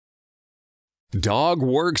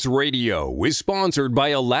Dogworks Radio is sponsored by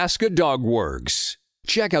Alaska Dogworks.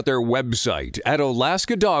 Check out their website at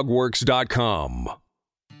alaskadogworks.com.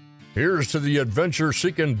 Here's to the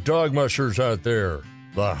adventure-seeking dog mushers out there.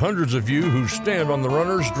 The hundreds of you who stand on the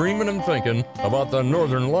runners dreaming and thinking about the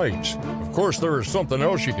Northern Lights. Of course, there is something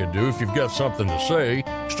else you can do if you've got something to say.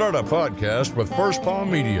 Start a podcast with First Paw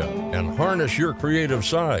Media and harness your creative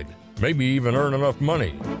side. Maybe even earn enough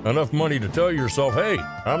money to tell yourself, hey,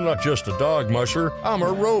 I'm not just a dog musher, I'm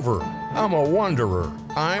a rover, I'm a wanderer,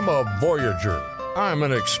 I'm a voyager, I'm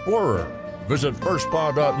an explorer. Visit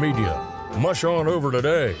firstpaw.media. Mush on over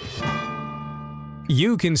today.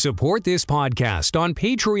 You can support this podcast on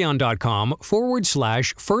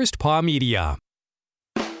patreon.com/firstpawmedia.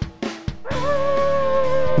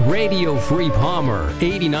 Radio Free Palmer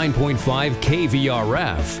 89.5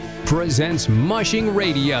 KVRF presents Mushing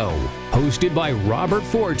Radio, hosted by Robert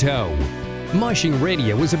Forto. Mushing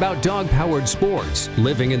Radio is about dog-powered sports,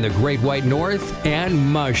 living in the Great White North,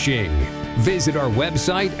 and mushing. Visit our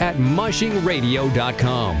website at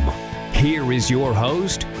mushingradio.com. Here is your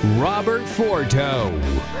host, Robert Forto.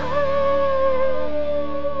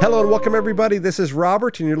 Hello and welcome everybody. This is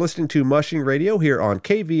Robert and you're listening to Mushing Radio here on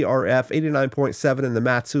KVRF 89.7 in the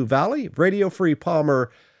Mat-Su Valley.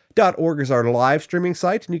 RadioFreePalmer.org is our live streaming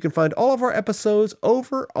site, and you can find all of our episodes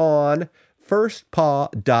over on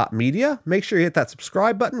firstpaw.media. Make sure you hit that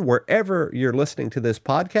subscribe button wherever you're listening to this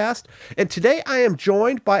podcast. And today I am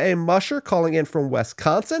joined by a musher calling in from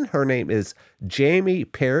Wisconsin. Her name is Jamie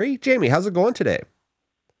Perry. Jamie, how's it going today?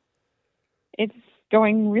 It's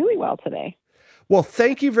going really well today. Well,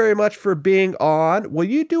 thank you very much for being on. Will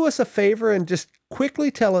you do us a favor and just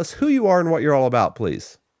quickly tell us who you are and what you're all about,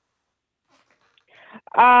 please?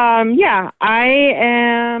 I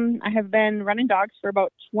have been running dogs for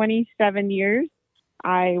about 27 years.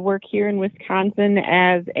 I work here in Wisconsin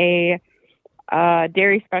as a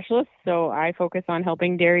dairy specialist, so I focus on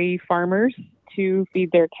helping dairy farmers to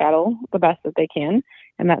feed their cattle the best that they can,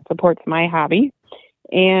 and that supports my hobby.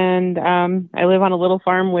 And I live on a little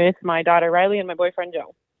farm with my daughter Riley and my boyfriend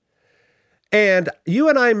Joe. And you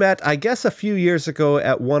and I met, I guess, a few years ago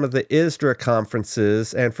at one of the ISDRA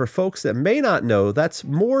conferences. And for folks that may not know, that's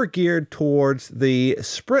more geared towards the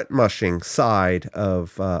sprint mushing side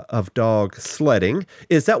of dog sledding.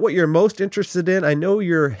 Is that what you're most interested in? I know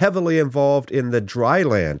you're heavily involved in the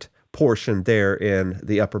dryland portion there in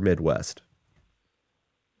the upper Midwest.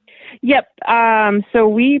 Yep. So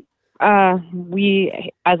we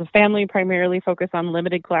as a family primarily focus on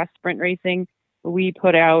limited class sprint racing. We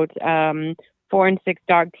put out 4 and 6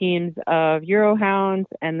 dog teams of Eurohounds,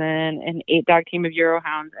 and then an 8 dog team of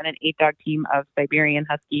Eurohounds and an 8 dog team of Siberian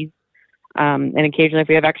Huskies. And occasionally if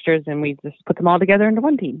we have extras, then we just put them all together into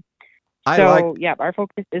one team. Our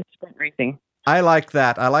focus is sprint racing. I like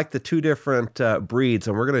that. I like the 2 different breeds,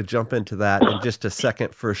 and we're going to jump into that in just a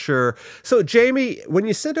second for sure. So, Jamie, when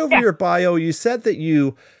you sent over your bio, you said that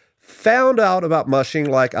you found out about mushing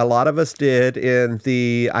like a lot of us did in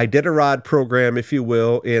the Iditarod program, if you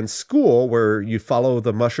will, in school, where you follow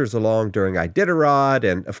the mushers along during Iditarod.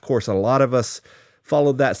 And of course, a lot of us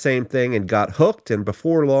followed that same thing and got hooked. And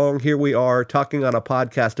before long, here we are talking on a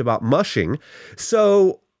podcast about mushing.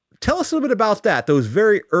 So tell us a little bit about that, those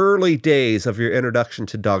very early days of your introduction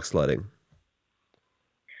to dog sledding.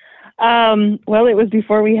 Well, it was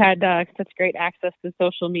before we had such great access to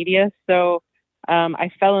social media. So I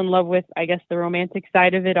fell in love with, I guess, the romantic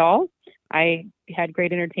side of it all. I had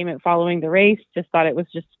great entertainment following the race, just thought it was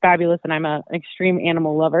just fabulous, and I'm an extreme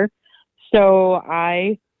animal lover. So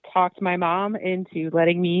I talked my mom into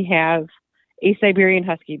letting me have a Siberian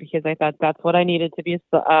Husky because I thought that's what I needed to be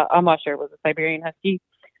a musher, was a Siberian Husky.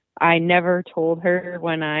 I never told her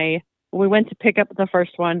when we went to pick up the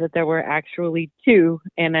first one that there were actually 2,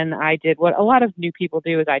 and then I did what a lot of new people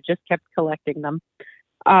do, is I just kept collecting them.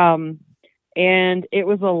 And it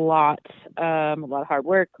was a lot of hard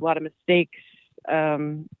work, a lot of mistakes,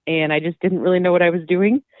 and I just didn't really know what I was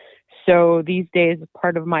doing. So these days,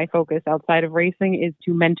 part of my focus outside of racing is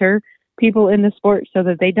to mentor people in the sport so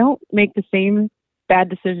that they don't make the same bad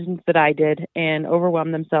decisions that I did and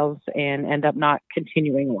overwhelm themselves and end up not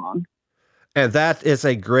continuing along. And that is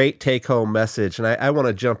a great take-home message. And I want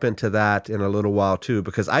to jump into that in a little while, too,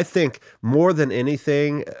 because I think more than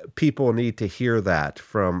anything, people need to hear that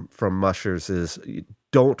from mushers is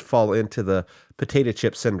don't fall into the potato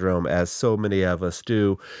chip syndrome, as so many of us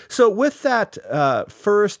do. So with that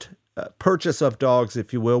first purchase of dogs,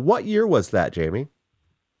 if you will, what year was that, Jamie?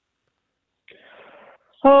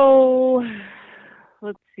 Oh,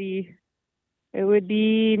 let's see. It would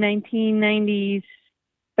be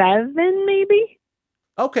 1997, maybe.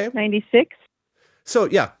 Okay. 96. So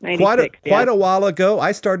yeah, 96, quite a while ago.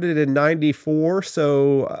 I started in 94,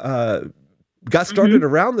 so got started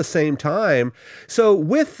around the same time. So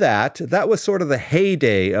with that, that was sort of the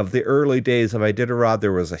heyday of the early days of Iditarod.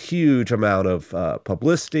 There was a huge amount of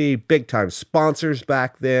publicity, big time sponsors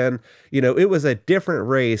back then. You know, it was a different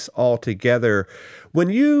race altogether. When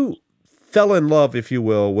you fell in love, if you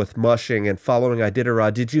will, with mushing and following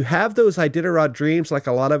Iditarod, did you have those Iditarod dreams like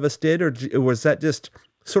a lot of us did, or was that just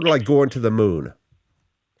sort of like going to the moon?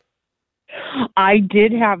 I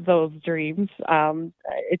did have those dreams.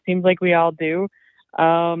 It seems like we all do.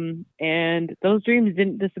 And those dreams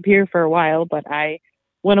didn't disappear for a while, but I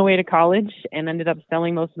went away to college and ended up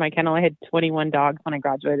selling most of my kennel. I had 21 dogs when I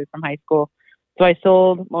graduated from high school. So I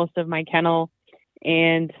sold most of my kennel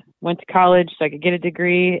and went to college so I could get a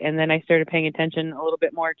degree. And then I started paying attention a little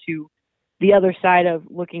bit more to the other side of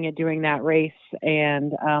looking at doing that race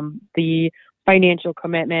and the financial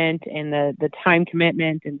commitment and the time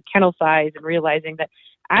commitment and kennel size, and realizing that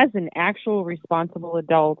as an actual responsible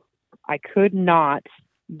adult, I could not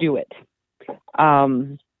do it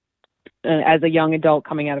as a young adult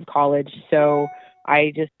coming out of college. So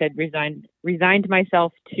I just had resigned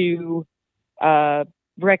myself to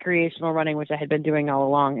recreational running, which I had been doing all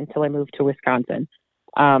along until I moved to Wisconsin.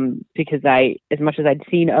 Because as much as I'd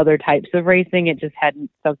seen other types of racing, it just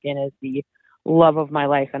hadn't sunk in as the love of my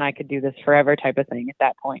life, and I could do this forever type of thing at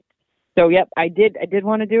that point. So yep, I did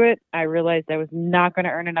want to do it. I realized I was not going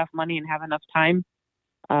to earn enough money and have enough time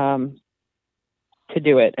to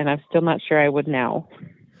do it, and I'm still not sure I would now.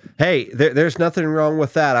 Hey, there's nothing wrong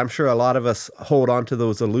with that. I'm sure a lot of us hold on to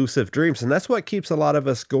those elusive dreams, and that's what keeps a lot of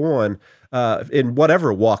us going in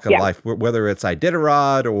whatever walk of life, whether it's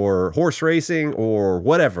Iditarod or horse racing or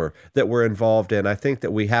whatever that we're involved in. I think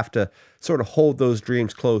that we have to sort of hold those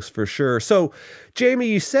dreams close for sure. So, Jamie,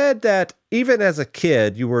 you said that even as a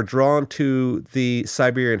kid, you were drawn to the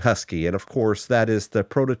Siberian Husky, and of course, that is the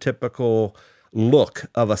prototypical look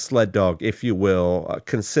of a sled dog, if you will,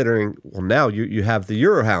 considering, well, now you have the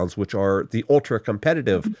Eurohounds, which are the ultra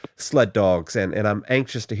competitive sled dogs, and I'm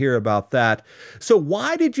anxious to hear about that. So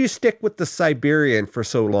why did you stick with the Siberian for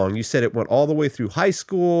so long? You said it went all the way through high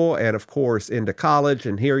school and, of course, into college,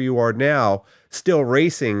 and here you are now still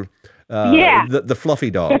racing the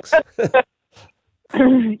fluffy dogs.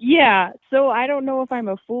 Yeah, so I don't know if I'm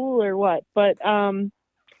a fool or what, but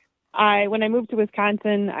when I moved to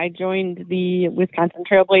Wisconsin, I joined the Wisconsin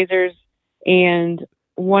Trailblazers, and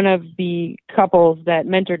one of the couples that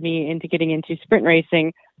mentored me into getting into sprint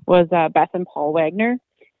racing was Beth and Paul Wagner,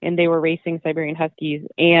 and they were racing Siberian Huskies,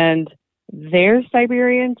 and their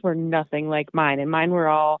Siberians were nothing like mine, and mine were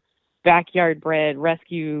all backyard bred,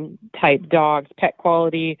 rescue type dogs, pet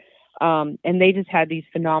quality, and they just had these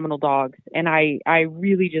phenomenal dogs, and I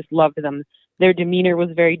really just loved them. Their demeanor was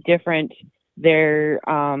very different. They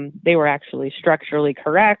were actually structurally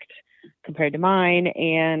correct compared to mine,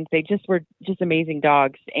 and they just were just amazing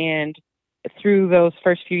dogs. And through those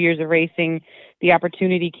first few years of racing, the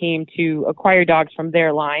opportunity came to acquire dogs from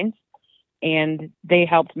their lines, and they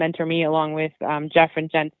helped mentor me along with Jeff and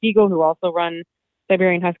Jen Siegel, who also run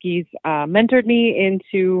Siberian Huskies, mentored me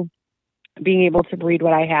into being able to breed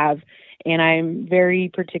what I have. And I'm very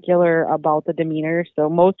particular about the demeanor. So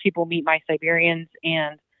most people meet my Siberians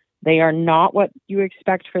and they are not what you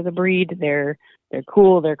expect for the breed. They're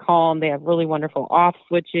cool, they're calm, they have really wonderful off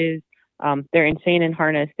switches. They're insane in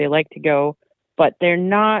harness. They like to go, but they're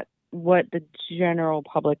not what the general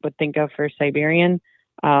public would think of for Siberian.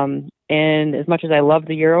 And as much as I love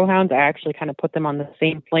the Eurohounds, I actually kind of put them on the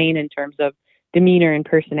same plane in terms of demeanor and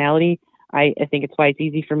personality. I think it's why it's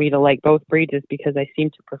easy for me to like both breeds, is because I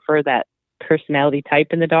seem to prefer that personality type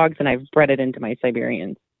in the dogs, and I've bred it into my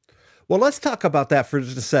Siberians. Well, let's talk about that for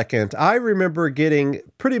just a second. I remember getting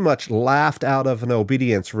pretty much laughed out of an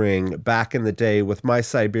obedience ring back in the day with my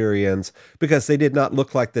Siberians because they did not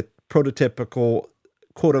look like the prototypical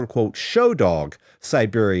quote unquote show dog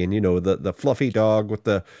Siberian, the fluffy dog with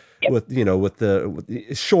the with the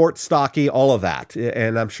short, stocky, all of that.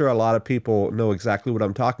 And I'm sure a lot of people know exactly what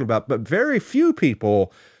I'm talking about, but very few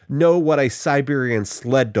people know what a Siberian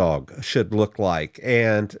sled dog should look like.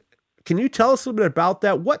 And can you tell us a little bit about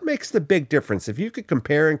that? What makes the big difference? If you could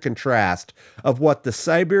compare and contrast of what the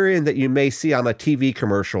Siberian that you may see on a TV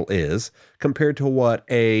commercial is compared to what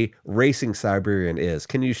a racing Siberian is.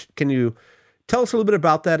 Can you tell us a little bit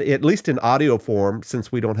about that, at least in audio form,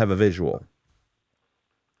 since we don't have a visual?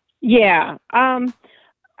 Yeah.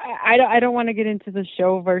 I don't want to get into the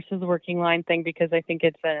show versus working line thing because I think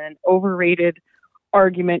it's an overrated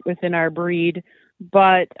argument within our breed.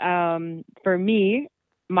 But for me,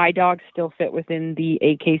 my dogs still fit within the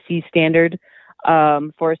AKC standard.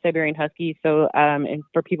 for a Siberian Husky. So, and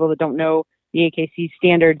for people that don't know, the AKC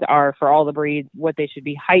standards are for all the breeds, what they should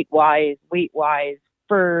be height-wise, weight-wise,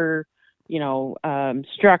 fur,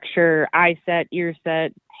 structure, eye set, ear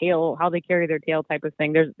set, tail, how they carry their tail type of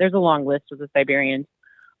thing. There's a long list with the Siberians.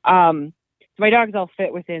 So my dogs all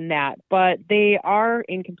fit within that, but they are,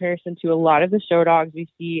 in comparison to a lot of the show dogs we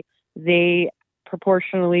see, they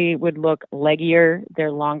proportionally would look leggier.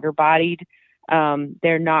 They're longer bodied.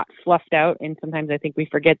 They're not fluffed out. And sometimes I think we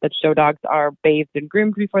forget that show dogs are bathed and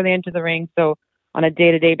groomed before they enter the ring. So on a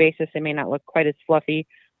day-to-day basis, they may not look quite as fluffy.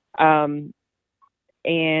 And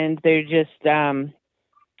they're just,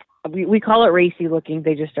 we call it racy looking.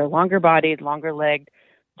 They just are longer bodied, longer legged,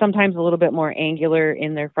 sometimes a little bit more angular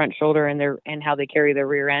in their front shoulder and how they carry their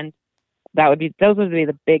rear end. Those would be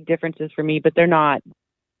the big differences for me, but they're not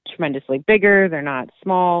tremendously bigger. They're not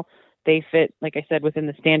small. They fit, like I said, within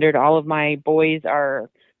the standard. All of my boys are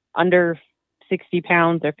under 60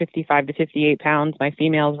 pounds. They're 55 to 58 pounds. My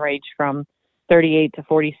females range from 38 to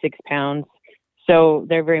 46 pounds. So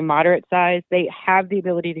they're very moderate size. They have the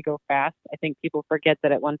ability to go fast. I think people forget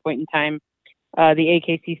that at one point in time, the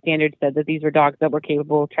AKC standard said that these were dogs that were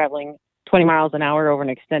capable of traveling 20 miles an hour over an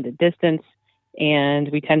extended distance. And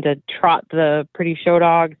we tend to trot the pretty show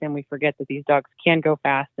dogs, and we forget that these dogs can go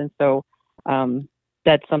fast. And so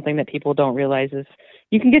that's something that people don't realize is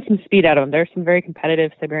you can get some speed out of them. There's some very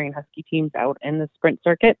competitive Siberian Husky teams out in the sprint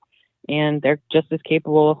circuit, and they're just as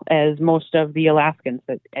capable as most of the Alaskans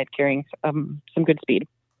at carrying some good speed.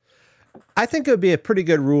 I think it would be a pretty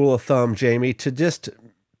good rule of thumb, Jamie, to just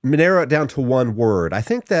narrow it down to one word. I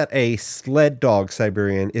think that a sled dog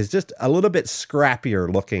Siberian is just a little bit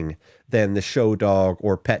scrappier looking than the show dog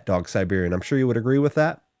or pet dog Siberian. I'm sure you would agree with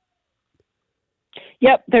that.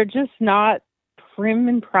 Yep, they're just not prim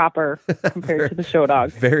and proper compared to the show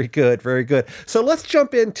dog. Very good, very good. So let's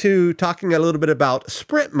jump into talking a little bit about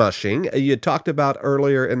sprint mushing. You talked about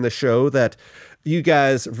earlier in the show that you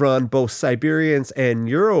guys run both Siberians and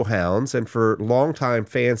Eurohounds, and for longtime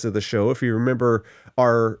fans of the show, if you remember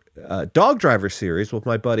our dog driver series with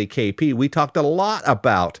my buddy KP, we talked a lot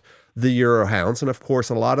about the Eurohounds, and of course,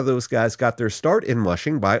 a lot of those guys got their start in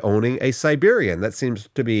mushing by owning a Siberian. That seems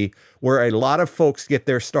to be where a lot of folks get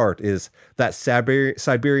their start, is that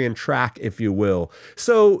Siberian track, if you will.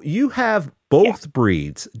 So you have both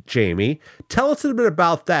breeds, Jamie. Tell us a little bit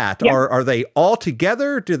about that. Yeah. Are they all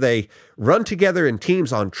together? Do they run together in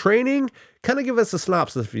teams on training? Kind of give us a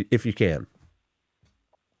synopsis if you can.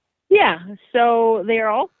 Yeah, so they are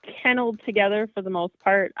all kenneled together for the most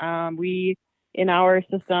part. In our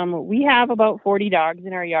system, we have about 40 dogs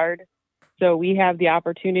in our yard. So we have the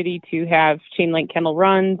opportunity to have chain link kennel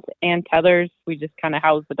runs and tethers. We just kind of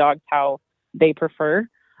house the dogs how they prefer.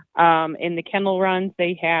 In the kennel runs,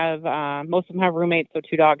 they have, most of them have roommates, so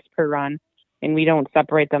 2 dogs per run. And we don't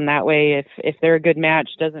separate them that way. If they're a good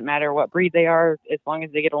match, doesn't matter what breed they are, as long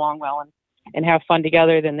as they get along well and have fun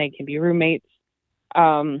together, then they can be roommates.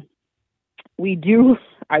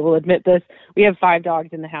 I will admit this, we have 5 dogs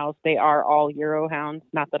in the house. They are all Eurohounds.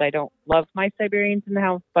 Not that I don't love my Siberians in the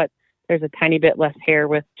house, but there's a tiny bit less hair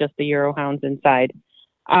with just the Eurohounds inside.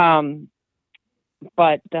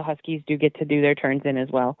 But the Huskies do get to do their turns in as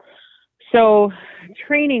well. So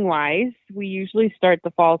training-wise, we usually start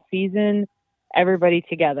the fall season, everybody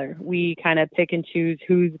together. We kind of pick and choose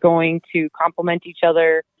who's going to complement each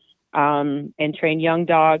other and train young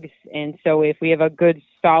dogs. And so if we have a good,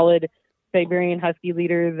 solid Siberian Husky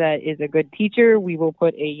leader that is a good teacher, we will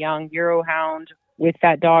put a young Eurohound with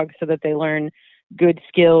that dog so that they learn good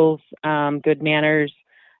skills, good manners,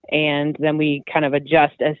 and then we kind of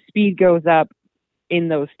adjust as speed goes up in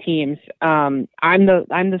those teams. I'm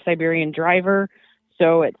the Siberian driver,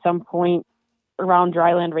 so at some point around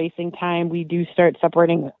dryland racing time, we do start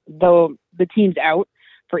separating the teams out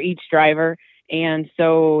for each driver, and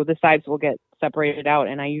so the sides will get separated out,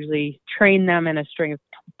 and I usually train them in a string of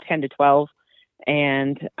 10 to 12.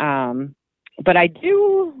 And, but I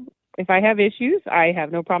do, if I have issues, I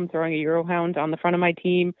have no problem throwing a Eurohound on the front of my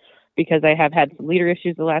team because I have had some leader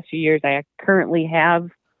issues the last few years. I currently have,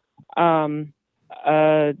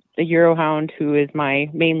 a Eurohound who is my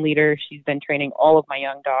main leader. She's been training all of my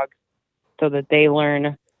young dogs so that they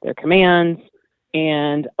learn their commands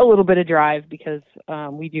and a little bit of drive because,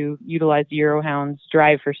 we do utilize the Eurohound's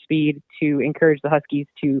drive for speed to encourage the Huskies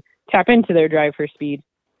to tap into their drive for speed.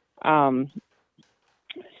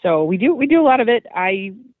 So we do a lot of it.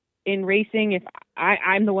 In racing, if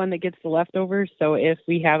I'm the one that gets the leftovers. So if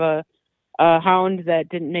we have a hound that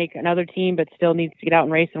didn't make another team, but still needs to get out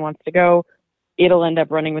and race and wants to go, it'll end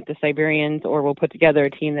up running with the Siberians, or we'll put together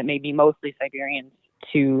a team that may be mostly Siberians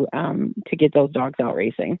to get those dogs out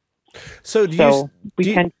racing. So do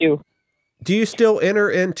you still enter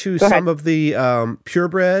into some of the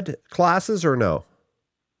purebred classes or no?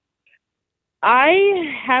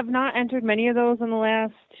 I have not entered many of those in the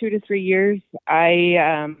last 2 to 3 years.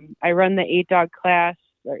 I run the 8 dog class.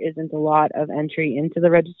 There isn't a lot of entry into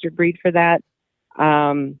the registered breed for that.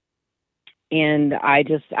 And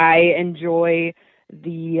I enjoy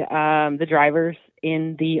the drivers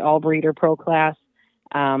in the all breeder pro class.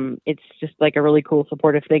 It's just like a really cool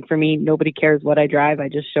supportive thing for me. Nobody cares what I drive. I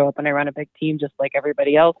just show up and I run a big team just like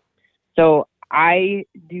everybody else. So I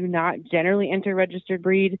do not generally enter registered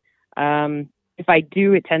breed. If I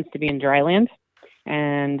do, it tends to be in dry land,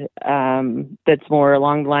 and that's more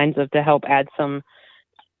along the lines of to help add some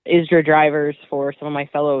ISRA drivers for some of my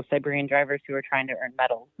fellow Siberian drivers who are trying to earn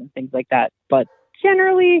medals and things like that. But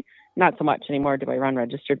generally, not so much anymore do I run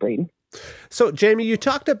registered breed. So, Jamie, you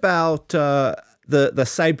talked about the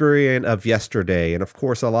Siberian of yesterday, and of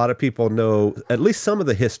course, a lot of people know at least some of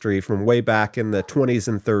the history from way back in the 20s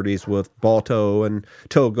and 30s with Balto and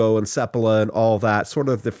Togo and Sepala and all that, sort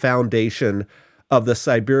of the foundation of the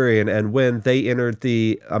Siberian. And when they entered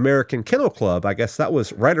the American Kennel Club, I guess that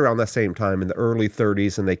was right around that same time in the early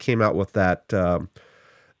 30s, and they came out with that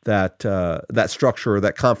structure,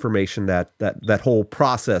 that confirmation, that whole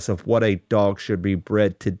process of what a dog should be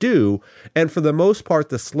bred to do. And for the most part,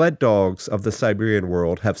 the sled dogs of the Siberian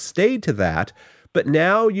world have stayed to that. But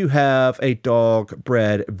now you have a dog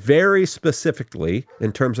bred very specifically,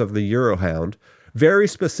 in terms of the Eurohound, very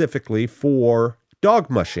specifically for dog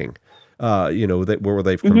mushing. Where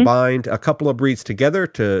they've combined a couple of breeds together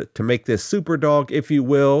to make this super dog, if you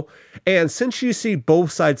will. And since you see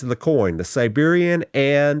both sides of the coin, the Siberian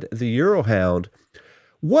and the Eurohound,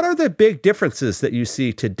 what are the big differences that you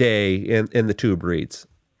see today in the two breeds?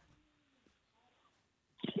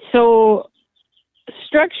 So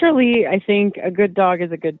structurally, I think a good dog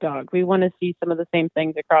is a good dog. We want to see some of the same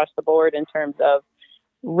things across the board in terms of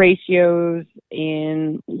ratios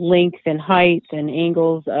in length and height and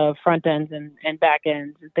angles of front ends and back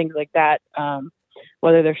ends and things like that,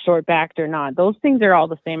 whether they're short backed or not. Those things are all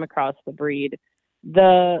the same across the breed.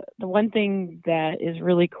 The one thing that is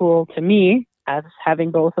really cool to me as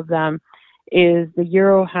having both of them is the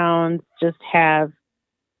Eurohounds just have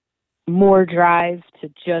more drive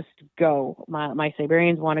to just go. My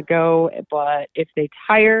Siberians want to go, but if they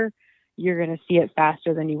tire, you're going to see it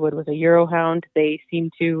faster than you would with a Eurohound. They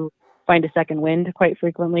seem to find a second wind quite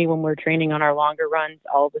frequently when we're training on our longer runs.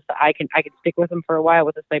 All of a sudden, I can stick with them for a while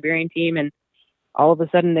with a Siberian team, and all of a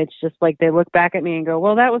sudden it's just like they look back at me and go,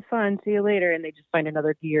 "Well, that was fun. See you later," and they just find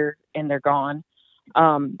another gear and they're gone.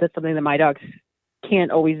 That's something that my dogs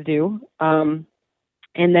can't always do. And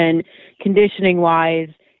then conditioning wise,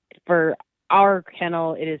 for our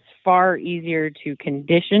kennel, it is far easier to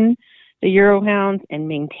condition the Eurohounds and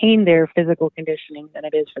maintain their physical conditioning than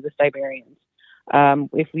it is for the Siberians.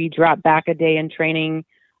 If we drop back a day in training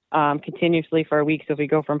continuously for a week, so if we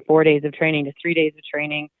go from 4 days of training to 3 days of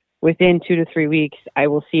training, within 2 to 3 weeks, I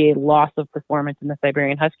will see a loss of performance in the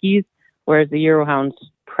Siberian Huskies, whereas the Eurohounds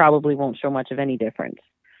probably won't show much of any difference.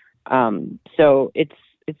 So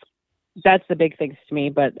that's the big things to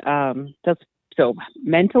me. But so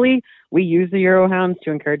mentally, we use the Eurohounds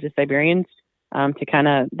to encourage the Siberians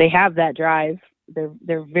to they have that drive.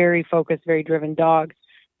 They're very focused, very driven dogs,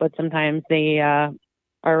 but sometimes they are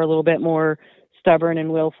a little bit more stubborn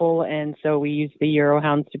and willful. And so we use the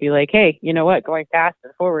Eurohounds to be like, hey, you know what? Going fast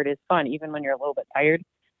and forward is fun, even when you're a little bit tired,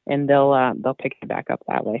 and they'll pick you back up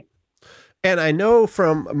that way. And I know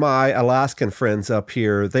from my Alaskan friends up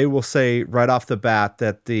here, they will say right off the bat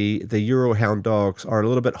that the Eurohound dogs are a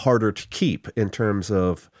little bit harder to keep in terms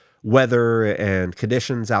of weather and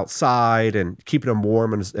conditions outside and keeping them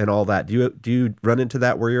warm and all that. Do you run into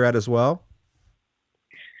that where you're at as well?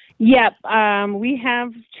 Yep. We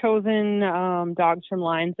have chosen dogs from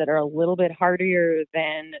lines that are a little bit hardier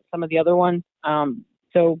than some of the other ones.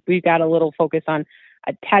 So we've got a little focus on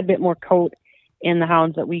a tad bit more coat in the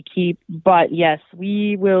hounds that we keep. But yes,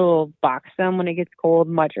 we will box them when it gets cold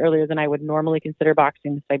much earlier than I would normally consider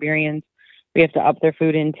boxing the Siberians. We have to up their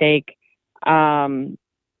food intake. And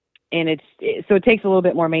so it takes a little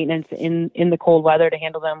bit more maintenance in the cold weather to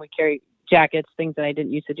handle them. We carry jackets, things that I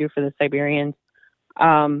didn't used to do for the Siberians.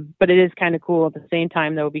 But it is kind of cool at the same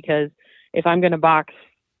time, though, because if I'm going to box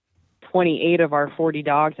 28 of our 40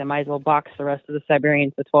 dogs, I might as well box the rest of the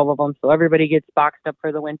Siberians, the 12 of them. So everybody gets boxed up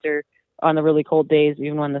for the winter on the really cold days,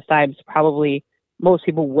 even when the Sibs probably, most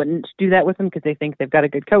people wouldn't do that with them because they think they've got a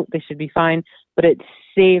good coat. They should be fine. But it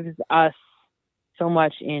saves us so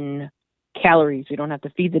much in calories. We don't have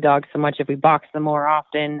to feed the dogs so much if we box them more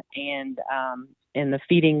often. And in the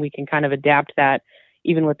feeding, we can kind of adapt that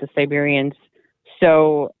even with the Siberians.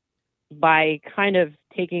 So by kind of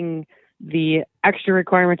taking the extra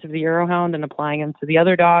requirements of the Eurohound and applying them to the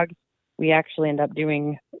other dogs, we actually end up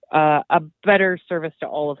doing a better service to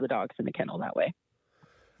all of the dogs in the kennel that way.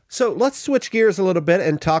 So let's switch gears a little bit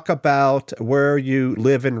and talk about where you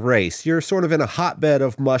live and race. You're sort of in a hotbed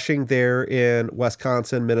of mushing there in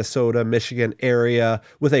Wisconsin, Minnesota, Michigan area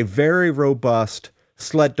with a very robust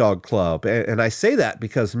sled dog club. And I say that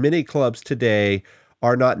because many clubs today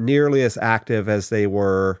are not nearly as active as they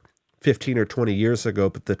were 15 or 20 years ago,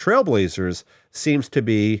 but the Trailblazers seems to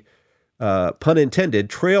be, pun intended,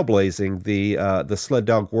 trailblazing the sled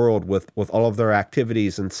dog world with all of their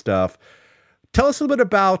activities and stuff. Tell us a little bit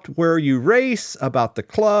about where you race, about the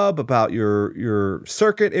club, about your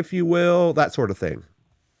circuit, if you will, that sort of thing.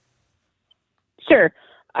 Sure.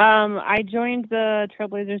 I joined the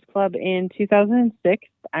Trailblazers Club in 2006.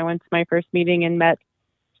 I went to my first meeting and met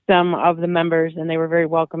some of the members, and they were very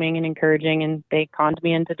welcoming and encouraging, and they conned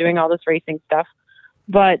me into doing all this racing stuff.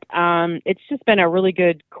 But it's just been a really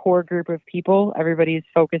good core group of people. Everybody's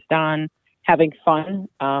focused on having fun.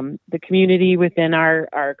 The community within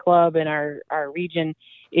our club and our region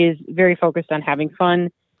is very focused on having fun,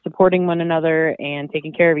 supporting one another, and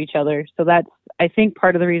taking care of each other. So that's, I think,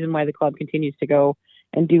 part of the reason why the club continues to go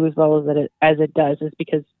and do as well as it does, is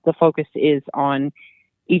because the focus is on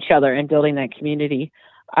each other and building that community.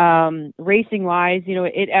 Racing wise,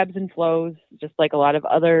 it ebbs and flows, just like a lot of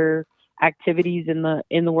other activities in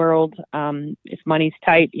the world. If money's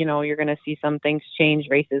tight, you're going to see some things change.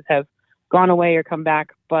 Races have gone away or come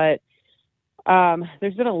back, but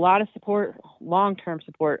there's been a lot of support, long-term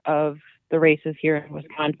support of the races here in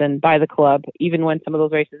Wisconsin by the club. Even when some of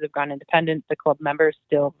those races have gone independent, the club members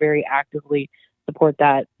still very actively support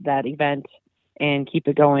that event and keep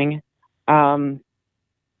it going.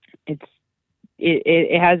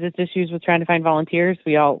 It has its issues with trying to find volunteers.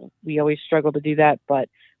 We always struggle to do that, but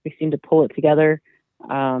we seem to pull it together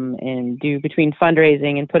and do, between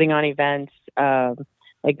fundraising and putting on events.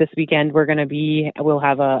 Like this weekend, we'll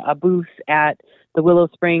have a booth at the Willow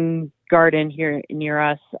Spring Garden here near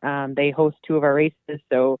us. They host two of our races.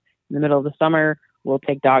 So in the middle of the summer, we'll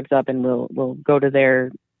take dogs up and we'll go to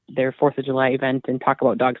their 4th of July event and talk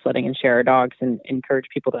about dog sledding and share our dogs and encourage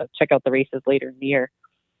people to check out the races later in the year.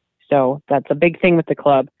 So that's a big thing with the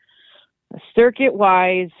club. Circuit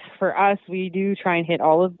wise, for us, we do try and hit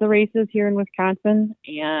all of the races here in Wisconsin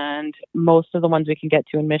and most of the ones we can get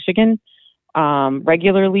to in Michigan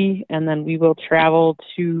regularly. And then we will travel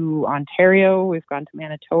to Ontario. We've gone to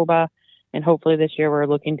Manitoba, and hopefully this year we're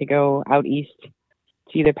looking to go out east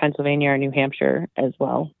to either Pennsylvania or New Hampshire as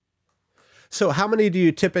well. So how many do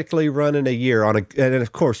you typically run in a year and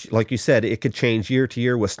of course, like you said, it could change year to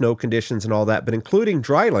year with snow conditions and all that, but including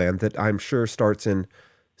dry land that I'm sure starts in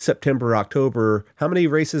September, October, how many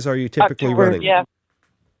races are you typically running? Yeah.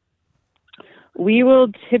 We will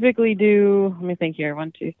typically do, let me think here,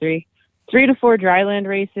 3 to 4 dryland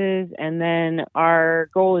races, and then our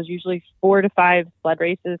goal is usually 4 to 5 sled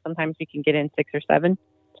races. Sometimes we can get in 6 or 7,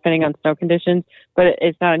 depending on snow conditions, but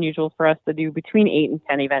it's not unusual for us to do between 8 and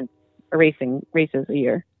 10 events, races a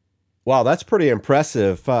year. Wow, that's pretty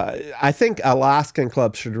impressive. I think Alaskan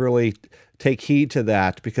clubs should really take heed to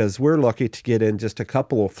that, because we're lucky to get in just a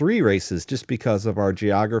couple of 3 races just because of our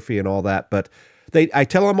geography and all that. But I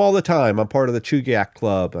tell them all the time, I'm part of the Chugach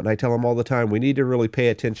Club, and I tell them all the time, we need to really pay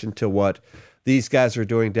attention to what these guys are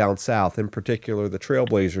doing down south, in particular the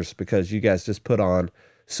Trailblazers, because you guys just put on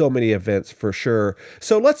so many events for sure.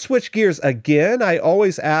 So let's switch gears again. I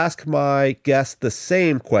always ask my guests the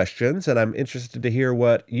same questions, and I'm interested to hear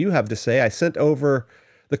what you have to say. I sent over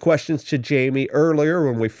the questions to Jamie earlier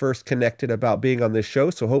when we first connected about being on this show,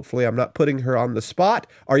 so hopefully I'm not putting her on the spot.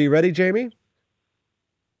 Are you ready, Jamie?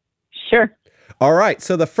 Sure. All right,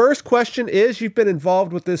 so the first question is, you've been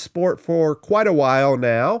involved with this sport for quite a while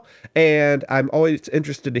now, and I'm always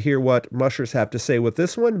interested to hear what mushers have to say with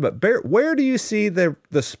this one, but where do you see the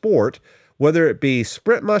sport, whether it be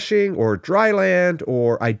sprint mushing or dryland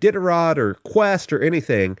or Iditarod or Quest or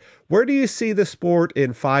anything, where do you see the sport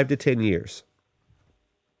in 5 to 10 years?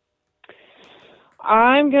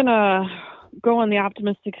 I'm going to go on the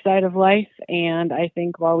optimistic side of life, and I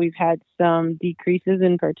think while we've had some decreases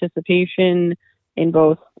in participation in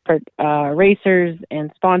both racers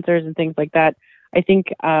and sponsors and things like that, I think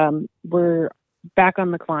we're back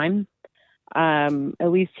on the climb.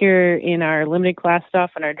 At least here in our limited class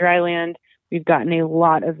stuff and our dryland, we've gotten a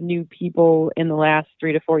lot of new people in the last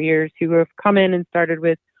 3 to 4 years who have come in and started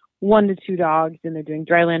with 1 to 2 dogs, and they're doing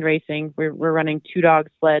dryland racing. We're running 2-dog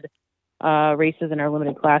sled races in our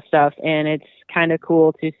limited class stuff, and it's kind of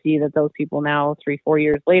cool to see that those people now 3-4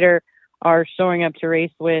 years later are showing up to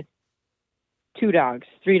race with 2 dogs,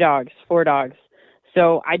 3 dogs, 4 dogs.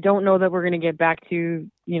 So I don't know that we're going to get back to,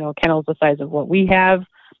 kennels the size of what we have,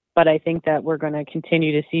 but I think that we're going to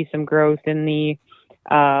continue to see some growth in the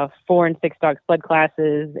 4 and 6 dog sled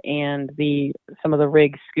classes and some of the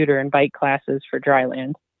rig, scooter, and bike classes for dry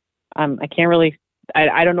land. I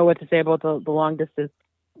don't know what to say about the long distance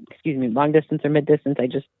or mid distance. I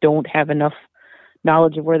just don't have enough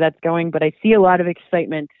knowledge of where that's going, but I see a lot of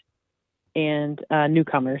excitement and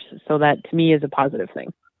newcomers. So that to me is a positive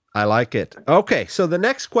thing. I like it. Okay. So the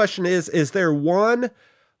next question is there one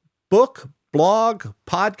book, blog,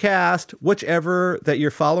 podcast, whichever that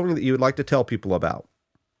you're following that you would like to tell people about?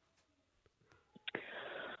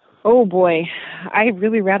 Oh boy. I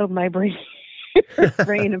really rattled my brain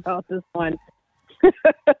about this one.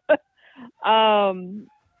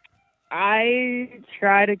 I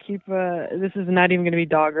try to keep this is not even going to be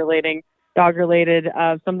dog related,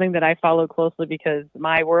 something that I follow closely because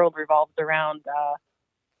my world revolves around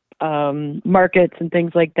markets and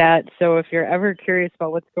things like that. So if you're ever curious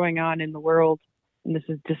about what's going on in the world, and this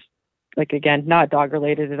is just again, not dog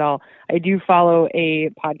related at all, I do follow a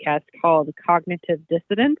podcast called Cognitive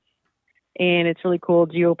Dissidence, and it's really cool.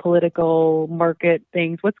 Geopolitical market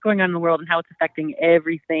things, what's going on in the world and how it's affecting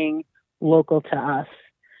everything local to us.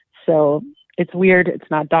 So it's weird. It's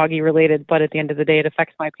not doggy related, but at the end of the day, it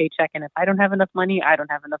affects my paycheck. And if I don't have enough money, I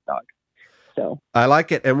don't have enough dogs. So I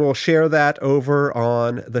like it. And we'll share that over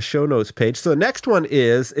on the show notes page. So the next one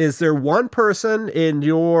is there one person in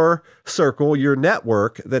your circle, your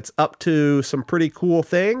network, that's up to some pretty cool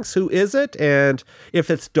things? Who is it? And if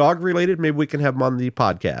it's dog related, maybe we can have them on the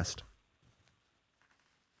podcast.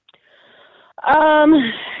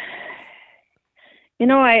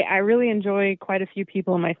 I really enjoy quite a few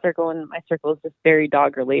people in my circle, and my circle is just very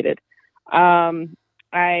dog related. I'm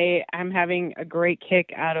having a great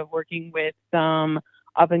kick out of working with some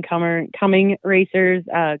up and coming racers.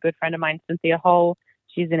 A good friend of mine, Cynthia Hull,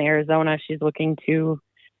 she's in Arizona. She's looking to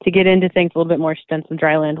get into things a little bit more. She's done some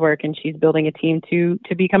dryland work, and she's building a team to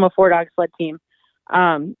become a 4-dog sled team.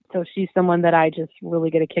 So she's someone that I just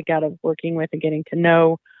really get a kick out of working with and getting to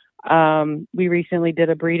know. We recently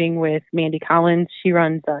did a breeding with Mandy Collins. She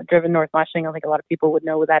runs Driven North Mushing. I think a lot of people would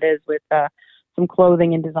know what that is, with some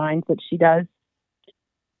clothing and designs that she does.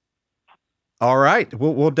 All right.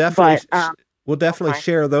 We'll definitely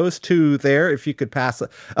share those two there if you could pass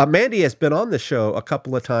it. Mandy has been on the show a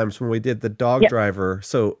couple of times when we did the dog driver.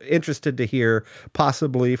 So interested to hear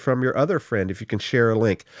possibly from your other friend if you can share a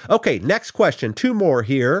link. Okay, next question. 2 more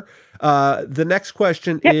here. The next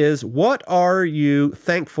question is, what are you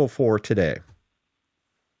thankful for today?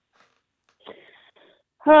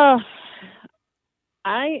 I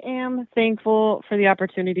am thankful for the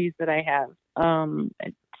opportunities that I have.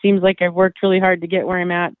 It seems like I've worked really hard to get where I'm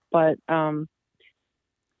at, but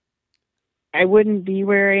I wouldn't be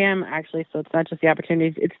where I am, actually. So it's not just the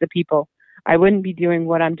opportunities, it's the people. I wouldn't be doing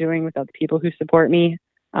what I'm doing without the people who support me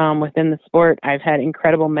within the sport. I've had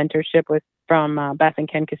incredible mentorship from Beth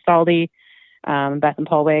and Ken Castaldi, Beth and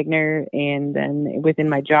Paul Wagner, and then within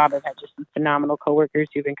my job, I've had just some phenomenal coworkers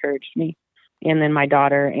who've encouraged me. And then my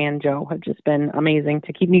daughter and Joe have just been amazing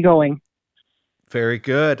to keep me going. Very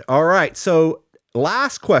good. All right. So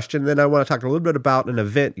last question, then I want to talk a little bit about an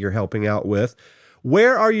event you're helping out with.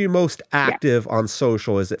 Where are you most active on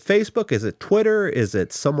social? Is it Facebook? Is it Twitter? Is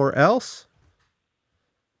it somewhere else?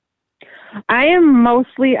 I am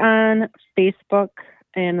mostly on Facebook,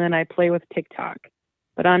 and then I play with TikTok.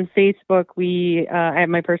 But on Facebook, I have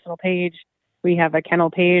my personal page, we have a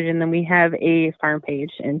kennel page, and then we have a farm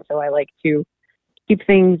page. And so I like to keep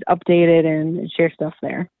things updated and share stuff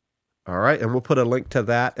there. All right, and we'll put a link to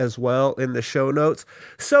that as well in the show notes.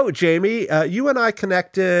 So, Jamie, you and I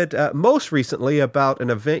connected most recently about an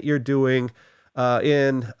event you're doing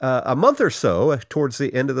in a month or so towards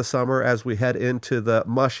the end of the summer as we head into the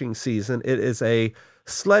mushing season. It is a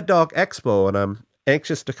Sled Dog Expo, and I'm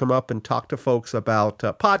anxious to come up and talk to folks about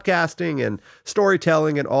podcasting and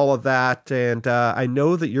storytelling and all of that. And I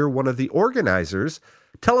know that you're one of the organizers.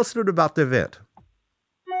 Tell us a little bit about the event.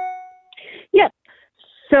 Yes.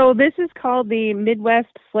 So this is called the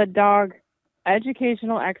Midwest Sled Dog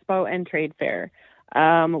Educational Expo and Trade Fair.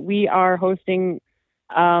 We are hosting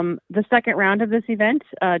the second round of this event.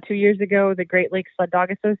 2 years ago, the Great Lakes Sled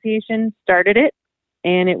Dog Association started it,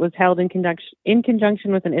 and it was held in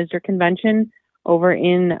conjunction with an ISDR convention over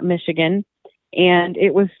in Michigan. And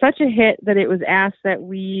it was such a hit that it was asked that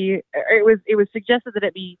it was suggested that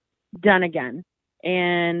it be done again.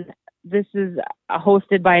 And this is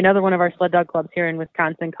hosted by another one of our sled dog clubs here in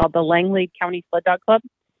Wisconsin called the Langley County Sled Dog Club.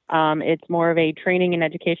 It's more of a training and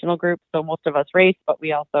educational group. So most of us race, but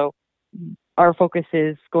we also our focus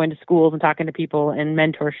is going to schools and talking to people and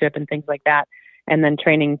mentorship and things like that, and then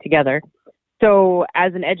training together. So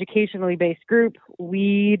as an educationally based group,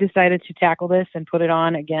 we decided to tackle this and put it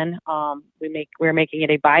on again. We're making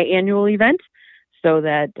it a biannual event so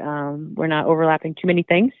that we're not overlapping too many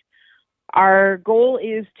things. Our goal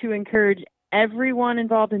is to encourage everyone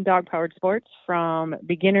involved in dog-powered sports, from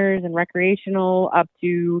beginners and recreational up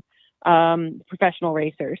to professional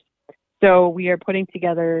racers. So we are putting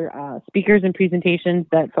together speakers and presentations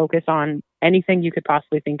that focus on anything you could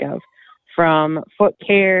possibly think of, from foot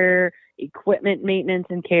care, equipment maintenance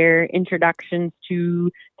and care, introductions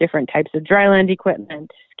to different types of dryland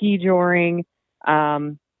equipment, ski joring.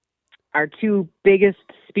 Our two biggest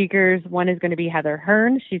speakers, one is going to be Heather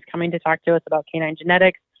Hearn. She's coming to talk to us about canine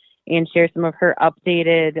genetics and share some of her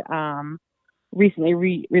updated, recently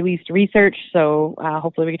released research. So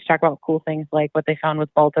hopefully we get to talk about cool things like what they found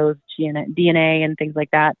with Balto's DNA and things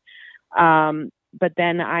like that. But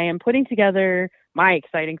then I am putting together, my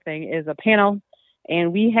exciting thing is a panel,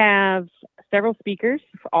 and we have several speakers,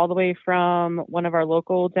 all the way from one of our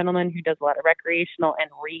local gentlemen who does a lot of recreational and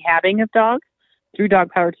rehabbing of dogs through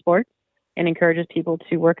dog-powered sports and encourages people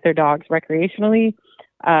to work their dogs recreationally.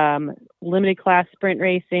 Limited class sprint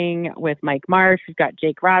racing with Mike Marsh. We've got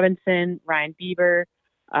Jake Robinson, Ryan Bieber,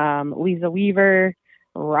 Lisa Weaver.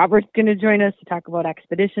 Robert's going to join us to talk about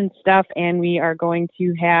expedition stuff, and we are going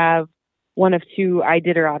to have one of two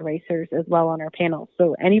Iditarod racers as well on our panel.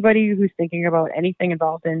 So anybody who's thinking about anything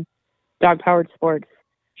involved in dog-powered sports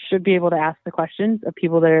should be able to ask the questions of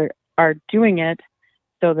people that are doing it,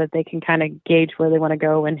 so that they can kind of gauge where they want to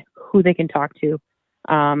go and who they can talk to.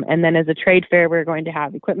 And then as a trade fair, we're going to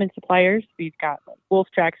have equipment suppliers. We've got Wolf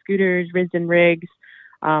Track scooters, Risden rigs,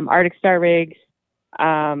 Arctic Star rigs,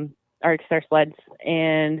 Arctic Star sleds,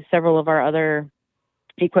 and several of our other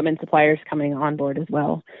equipment suppliers coming on board as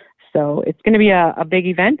well. So it's going to be a big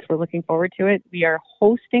event. We're looking forward to it. We are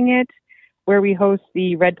hosting it where we host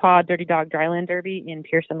the Red Paw Dirty Dog Dryland Derby in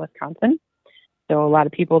Pearson, Wisconsin. So a lot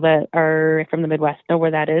of people that are from the Midwest know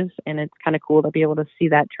where that is, and it's kind of cool to be able to see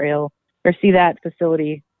that trail or see that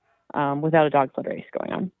facility without a dog sled race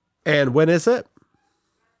going on. And when is it?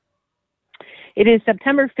 It is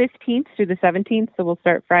September 15th through the 17th, so we'll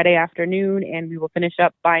start Friday afternoon, and we will finish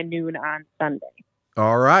up by noon on Sunday.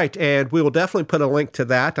 All right, and we will definitely put a link to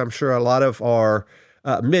that. I'm sure a lot of our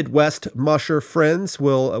Midwest Musher friends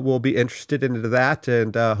will be interested into that,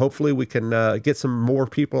 and hopefully we can get some more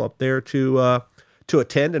people up there to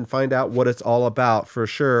attend and find out what it's all about, for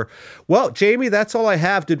sure. Well, Jamie, that's all I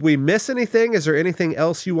have. Did we miss anything? Is there anything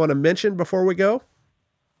else you want to mention before we go?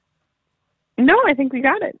 No, I think we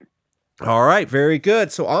got it. All right, very good.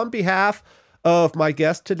 So on behalf of my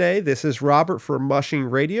guest today, this is Robert for Mushing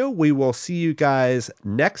Radio. We will see you guys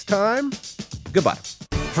next time. Goodbye.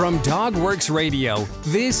 From Dogworks Radio,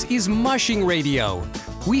 this is Mushing Radio.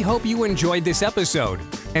 We hope you enjoyed this episode,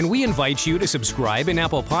 and we invite you to subscribe in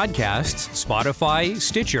Apple Podcasts, Spotify,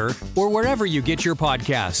 Stitcher, or wherever you get your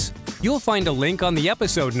podcasts. You'll find a link on the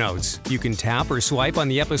episode notes. You can tap or swipe on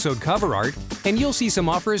the episode cover art, and you'll see some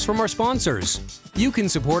offers from our sponsors. You can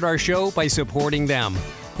support our show by supporting them.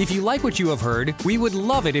 If you like what you have heard, we would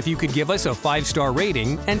love it if you could give us a 5-star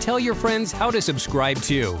rating and tell your friends how to subscribe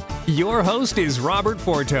too. Your host is Robert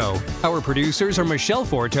Forto. Our producers are Michelle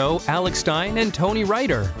Forto, Alex Stein, and Tony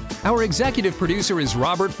Ryder. Our executive producer is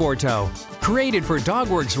Robert Forto. Created for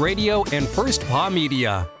Dogworks Radio and First Paw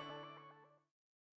Media.